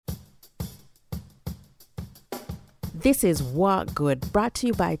This is What Good, brought to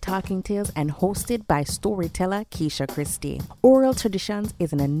you by Talking Tales and hosted by storyteller Keisha Christie. Oral traditions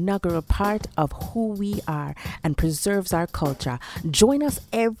is an integral part of who we are and preserves our culture. Join us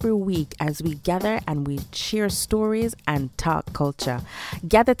every week as we gather and we share stories and talk culture.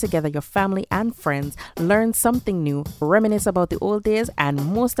 Gather together your family and friends, learn something new, reminisce about the old days, and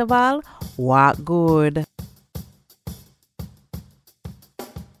most of all, what good.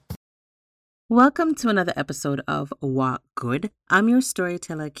 Welcome to another episode of What Good. I'm your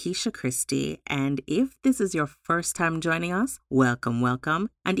storyteller, Keisha Christie, and if this is your first time joining us, welcome, welcome.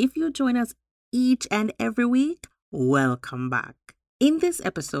 And if you join us each and every week, welcome back. In this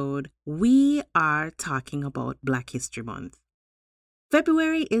episode, we are talking about Black History Month.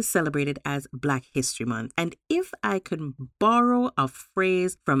 February is celebrated as Black History Month, and if I could borrow a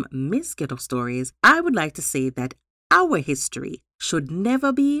phrase from Miss Ghetto Stories, I would like to say that our history should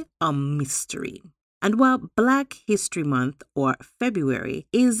never be a mystery. And while Black History Month, or February,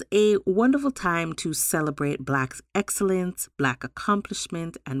 is a wonderful time to celebrate Black excellence, Black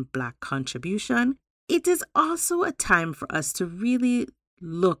accomplishment, and Black contribution, it is also a time for us to really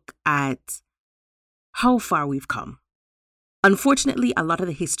look at how far we've come. Unfortunately, a lot of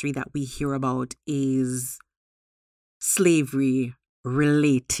the history that we hear about is slavery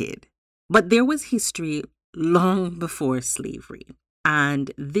related. But there was history long before slavery. And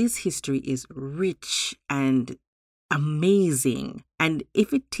this history is rich and amazing. And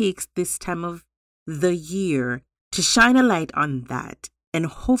if it takes this time of the year to shine a light on that, and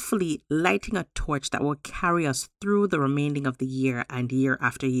hopefully lighting a torch that will carry us through the remaining of the year and year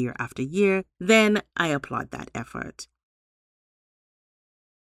after year after year, then I applaud that effort.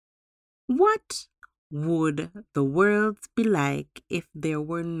 What would the world be like if there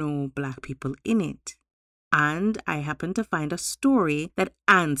were no Black people in it? And I happen to find a story that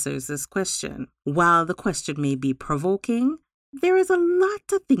answers this question. While the question may be provoking, there is a lot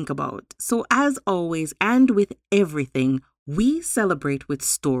to think about. So as always, and with everything, we celebrate with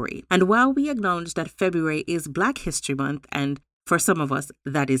story. And while we acknowledge that February is Black History Month, and for some of us,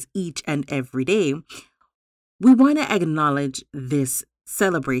 that is each and every day, we want to acknowledge this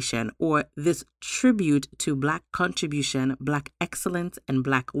celebration or this tribute to Black contribution, Black excellence, and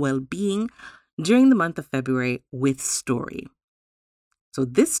Black well-being during the month of February with story. So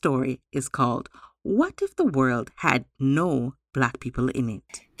this story is called, What If the World Had No Black People in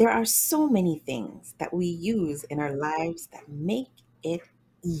It? There are so many things that we use in our lives that make it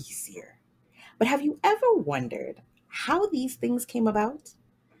easier. But have you ever wondered how these things came about?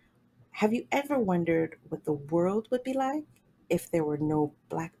 Have you ever wondered what the world would be like if there were no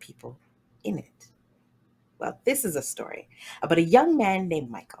Black people in it? Well, this is a story about a young man named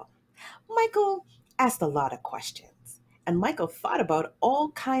Michael. Michael asked a lot of questions, and Michael thought about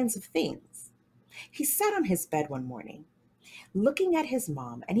all kinds of things. He sat on his bed one morning, looking at his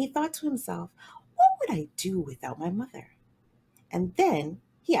mom, and he thought to himself, what would I do without my mother? And then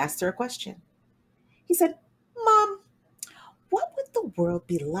he asked her a question. He said, Mom, what would the world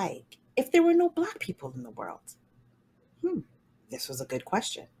be like if there were no Black people in the world? This was a good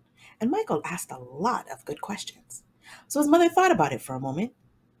question. And Michael asked a lot of good questions. So his mother thought about it for a moment,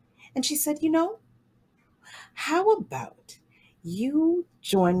 and she said, how about you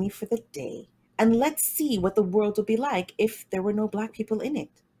join me for the day and let's see what the world would be like if there were no Black people in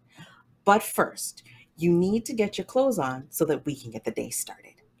it. But first, you need to get your clothes on so that we can get the day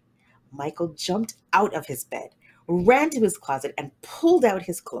started. Michael jumped out of his bed, ran to his closet, and pulled out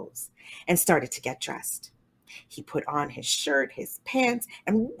his clothes and started to get dressed. He put on his shirt, his pants,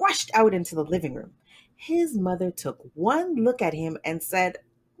 and rushed out into the living room. His mother took one look at him and said,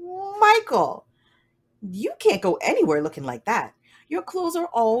 Michael, you can't go anywhere looking like that. Your clothes are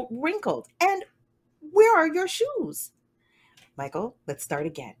all wrinkled. And where are your shoes? Michael, let's start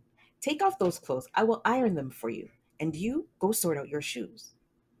again. Take off those clothes. I will iron them for you. And you go sort out your shoes.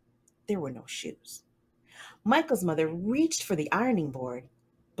 There were no shoes. Michael's mother reached for the ironing board,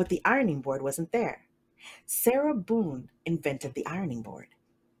 but the ironing board wasn't there. Sarah Boone invented the ironing board.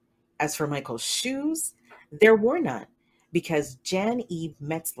 As for Michael's shoes, there were none because Jan Eve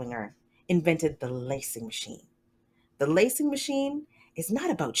Metzlinger invented the lacing machine. The lacing machine is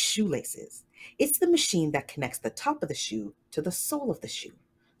not about shoelaces. It's the machine that connects the top of the shoe to the sole of the shoe.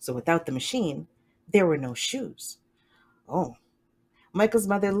 So without the machine, there were no shoes. Oh, Michael's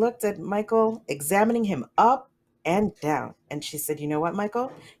mother looked at Michael, examining him up and down. And she said, you know what,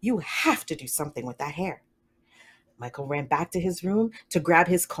 Michael? You have to do something with that hair. Michael ran back to his room to grab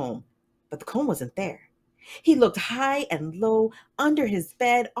his comb, but the comb wasn't there. He looked high and low, under his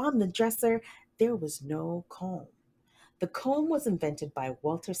bed, on the dresser. There was no comb. The comb was invented by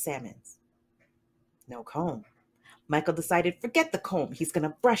Walter Sammons. No comb. Michael decided, forget the comb, he's going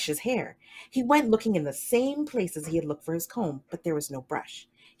to brush his hair. He went looking in the same places he had looked for his comb, but there was no brush.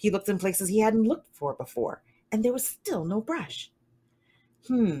 He looked in places he hadn't looked for before, and there was still no brush.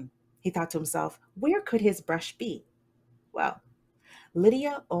 He thought to himself, where could his brush be? Well,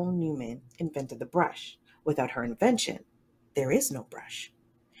 Lydia O. Newman invented the brush. Without her invention, there is no brush.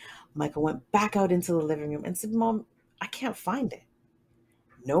 Michael went back out into the living room and said, Mom, I can't find it.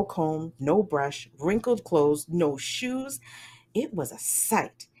 No comb, no brush, wrinkled clothes, no shoes. It was a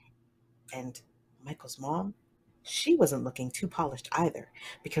sight. And Michael's mom, she wasn't looking too polished either,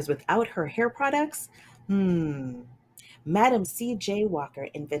 because without her hair products, Madam C.J. Walker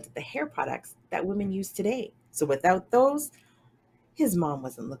invented the hair products that women use today. So without those, his mom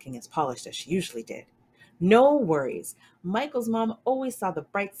wasn't looking as polished as she usually did. No worries. Michael's mom always saw the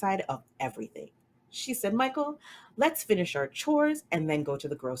bright side of everything. She said, Michael, let's finish our chores and then go to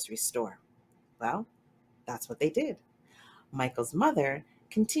the grocery store. Well, that's what they did. Michael's mother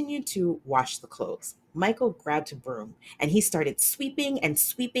continued to wash the clothes. Michael grabbed a broom and he started sweeping and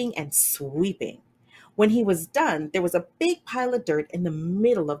sweeping and sweeping. When he was done, there was a big pile of dirt in the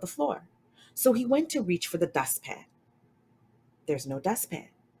middle of the floor. So he went to reach for the dustpan. There's no dustpan.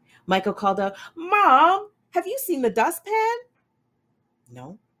 Michael called out, Mom, have you seen the dustpan?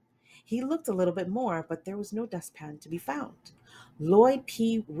 No. He looked a little bit more, but there was no dustpan to be found. Lloyd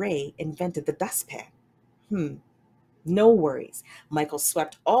P. Ray invented the dustpan. No worries. Michael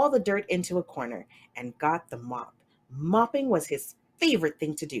swept all the dirt into a corner and got the mop. Mopping was his favorite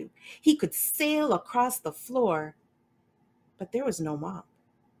thing to do. He could sail across the floor, but there was no mop.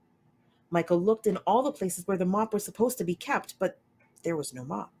 Michael looked in all the places where the mop was supposed to be kept, but there was no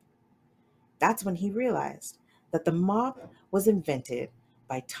mop. That's when he realized that the mop was invented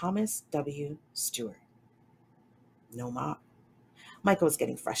by Thomas W. Stewart. No mop. Michael was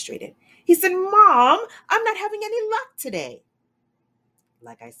getting frustrated. He said, Mom, I'm not having any luck today.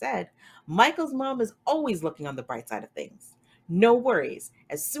 Like I said, Michael's mom is always looking on the bright side of things. No worries.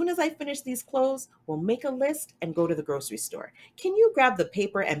 As soon as I finish these clothes, we'll make a list and go to the grocery store. Can you grab the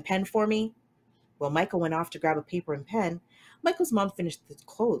paper and pen for me? Well, Michael went off to grab a paper and pen. Michael's mom finished the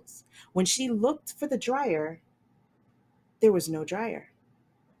clothes. When she looked for the dryer, there was no dryer.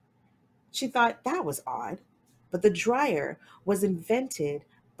 She thought that was odd, but the dryer was invented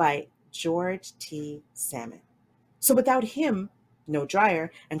by George T. Salmon. So without him, no dryer,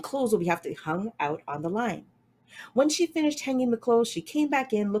 and clothes will have to be hung out on the line. When she finished hanging the clothes, she came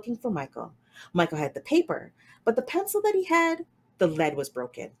back in looking for Michael. Michael had the paper, but the pencil that he had, the lead was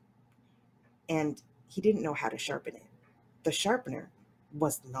broken, and he didn't know how to sharpen it. The sharpener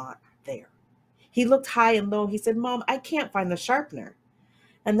was not there. He looked high and low. He said, Mom, I can't find the sharpener.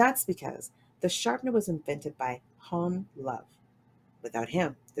 And that's because the sharpener was invented by Hon Love. Without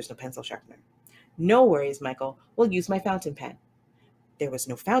him, there's no pencil sharpener. No worries, Michael. We'll use my fountain pen. There was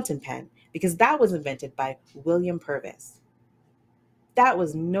no fountain pen because that was invented by William Purvis. That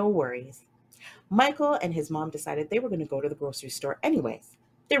was no worries. Michael and his mom decided they were going to go to the grocery store anyways.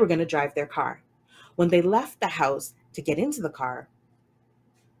 They were going to drive their car. When they left the house to get into the car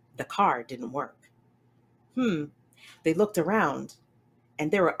didn't work. They looked around and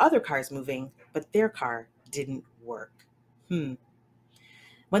there were other cars moving, but their car didn't work. When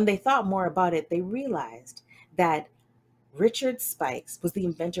they thought more about it, they realized that Richard Spikes was the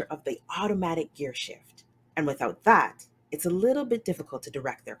inventor of the automatic gear shift. And without that, it's a little bit difficult to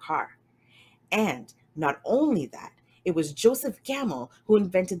direct their car. And not only that, it was Joseph Gammel who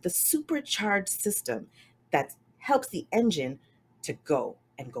invented the supercharged system that helps the engine to go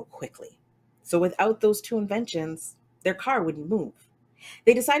and go quickly. So without those two inventions, their car wouldn't move.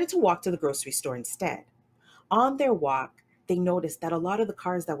 They decided to walk to the grocery store instead. On their walk, they noticed that a lot of the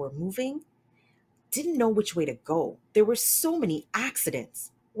cars that were moving didn't know which way to go. There were so many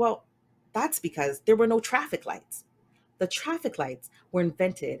accidents. Well, that's because there were no traffic lights. The traffic lights were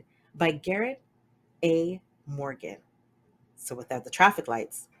invented by Garrett A. Morgan. So without the traffic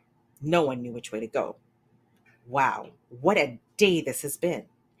lights, no one knew which way to go. Wow, what a day this has been.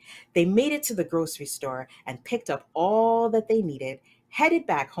 They made it to the grocery store and picked up all that they needed, headed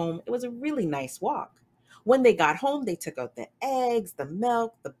back home. It was a really nice walk. When they got home, they took out the eggs, the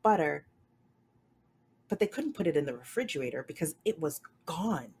milk, the butter, but they couldn't put it in the refrigerator because it was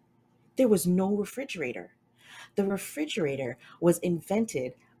gone. There was no refrigerator. The refrigerator was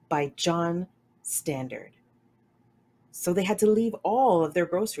invented by John Standard. So they had to leave all of their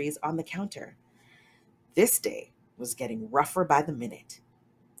groceries on the counter. This day was getting rougher by the minute.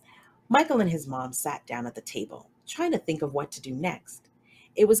 Michael and his mom sat down at the table, trying to think of what to do next.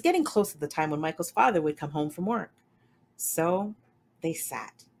 It was getting close to the time when Michael's father would come home from work. So they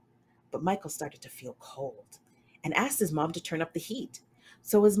sat. But Michael started to feel cold. and asked his mom to turn up the heat.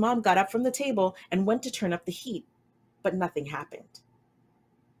 So his mom got up from the table and went to turn up the heat, but nothing happened.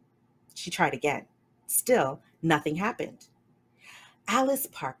 She tried again. Still, nothing happened. Alice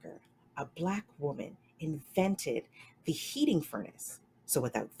Parker, a Black woman, invented the heating furnace. So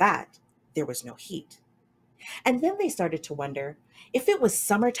without that, there was no heat. And then they started to wonder, if it was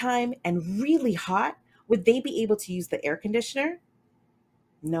summertime and really hot, would they be able to use the air conditioner?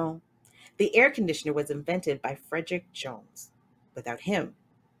 No. The air conditioner was invented by Frederick Jones. Without him,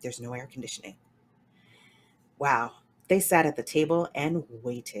 there's no air conditioning. Wow. They sat at the table and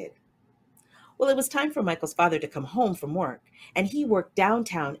waited. Well, it was time for Michael's father to come home from work, and he worked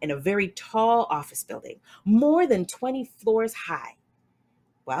downtown in a very tall office building, more than 20 floors high.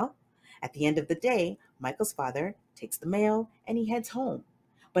 Well, at the end of the day, Michael's father takes the mail and he heads home.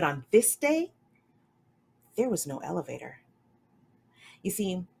 But on this day, there was no elevator. You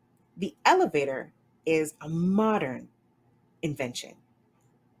see, the elevator is a modern invention,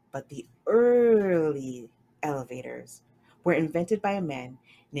 but the early elevators were invented by a man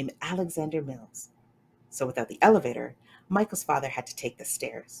named Alexander Mills. So without the elevator, Michael's father had to take the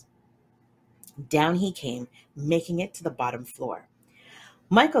stairs. Down he came, making it to the bottom floor.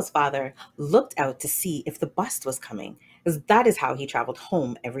 Michael's father looked out to see if the bus was coming, as that is how he traveled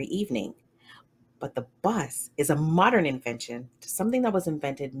home every evening. But the bus is a modern invention to something that was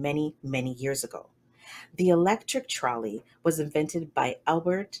invented many, many years ago. The electric trolley was invented by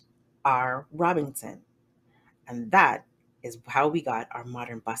Albert R. Robinson, and that is how we got our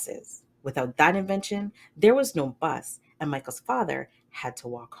modern buses. Without that invention, there was no bus, and Michael's father had to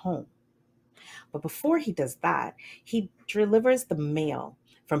walk home. But before he does that, he delivers the mail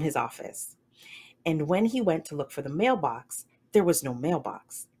from his office. And when he went to look for the mailbox, there was no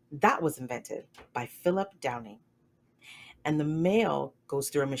mailbox. That was invented by Philip Downing. And the mail goes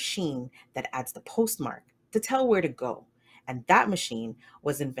through a machine that adds the postmark to tell where to go. And that machine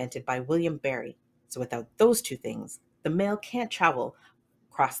was invented by William Barry. So without those two things, the mail can't travel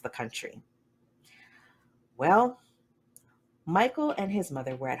across the country. Well, Michael and his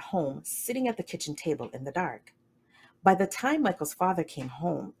mother were at home sitting at the kitchen table in the dark. By the time Michael's father came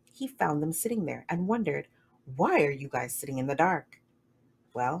home, he found them sitting there and wondered, why are you guys sitting in the dark?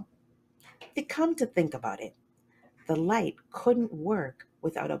 Well, they come to think about it. The light couldn't work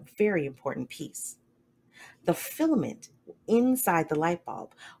without a very important piece. The filament inside the light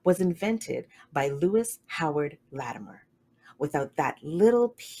bulb was invented by Lewis Howard Latimer. Without that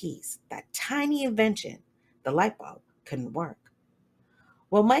little piece, that tiny invention, the light bulb couldn't work.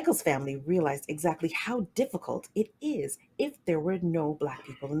 Well, Michael's family realized exactly how difficult it is if there were no Black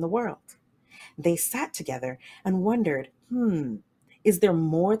people in the world. They sat together and wondered, is there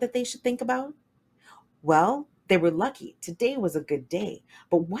more that they should think about? Well, they were lucky. Today was a good day.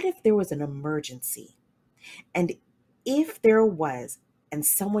 But what if there was an emergency? And if there was, and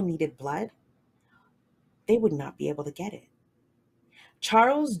someone needed blood, they would not be able to get it.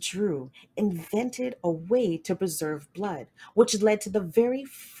 Charles Drew invented a way to preserve blood, which led to the very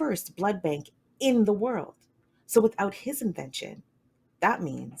first blood bank in the world. So without his invention, that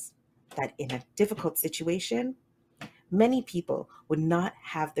means that in a difficult situation, many people would not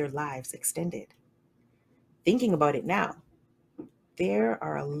have their lives extended. Thinking about it now, there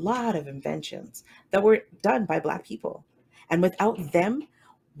are a lot of inventions that were done by Black people. And without them,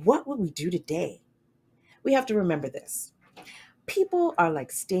 what would we do today? We have to remember this. People are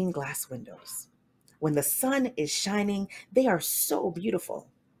like stained glass windows. When the sun is shining, they are so beautiful.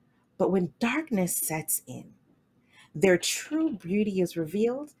 But when darkness sets in, their true beauty is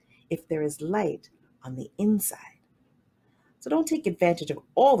revealed if there is light on the inside. So don't take advantage of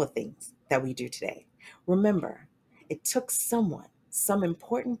all the things that we do today. Remember, it took someone, some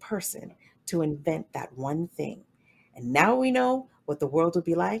important person, to invent that one thing. And now we know what the world would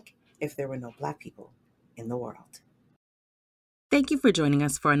be like if there were no Black people in the world. Thank you for joining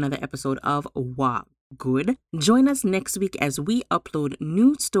us for another episode of What Good. Join us next week as we upload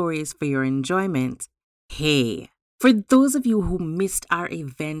new stories for your enjoyment. Hey, for those of you who missed our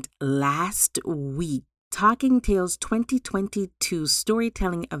event last week, Talking Tales 2022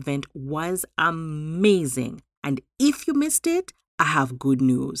 storytelling event was amazing. And if you missed it, I have good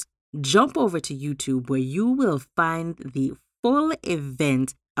news. Jump over to YouTube where you will find the full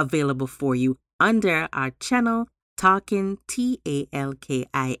event available for you under our channel, Talking,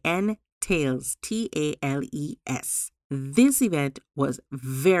 Talkin, Tales, Tales. This event was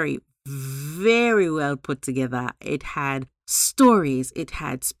very, very well put together. It had stories. It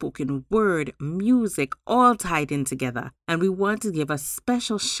had spoken word, music, all tied in together. And we want to give a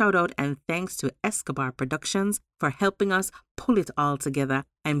special shout out and thanks to Escobar Productions for helping us pull it all together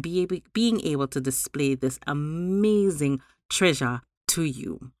and being able to display this amazing treasure to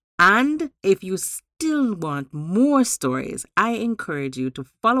you. And if you still want more stories, I encourage you to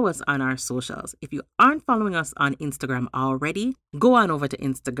follow us on our socials. If you aren't following us on Instagram already, go on over to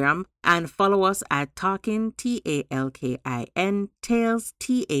Instagram and follow us at Talking, TALKIN, Tales,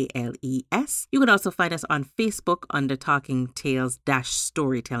 TALES. You can also find us on Facebook under Talking Tales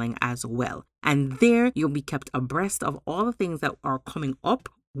Storytelling as well. And there you'll be kept abreast of all the things that are coming up,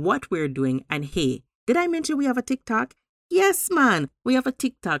 what we're doing, and hey, did I mention we have a TikTok? Yes, man, we have a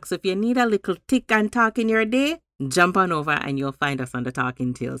TikTok. So if you need a little tick and talk in your day, jump on over and you'll find us on the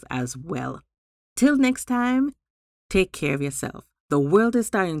Talking Tales as well. Till next time, take care of yourself. The world is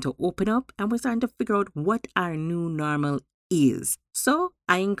starting to open up and we're starting to figure out what our new normal is. So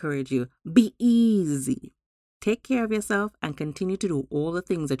I encourage you, be easy. Take care of yourself and continue to do all the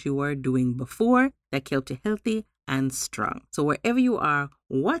things that you were doing before that kept you healthy and strong. So wherever you are,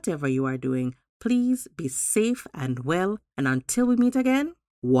 whatever you are doing, please be safe and well. And until we meet again,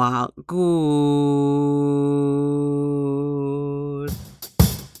 walk good.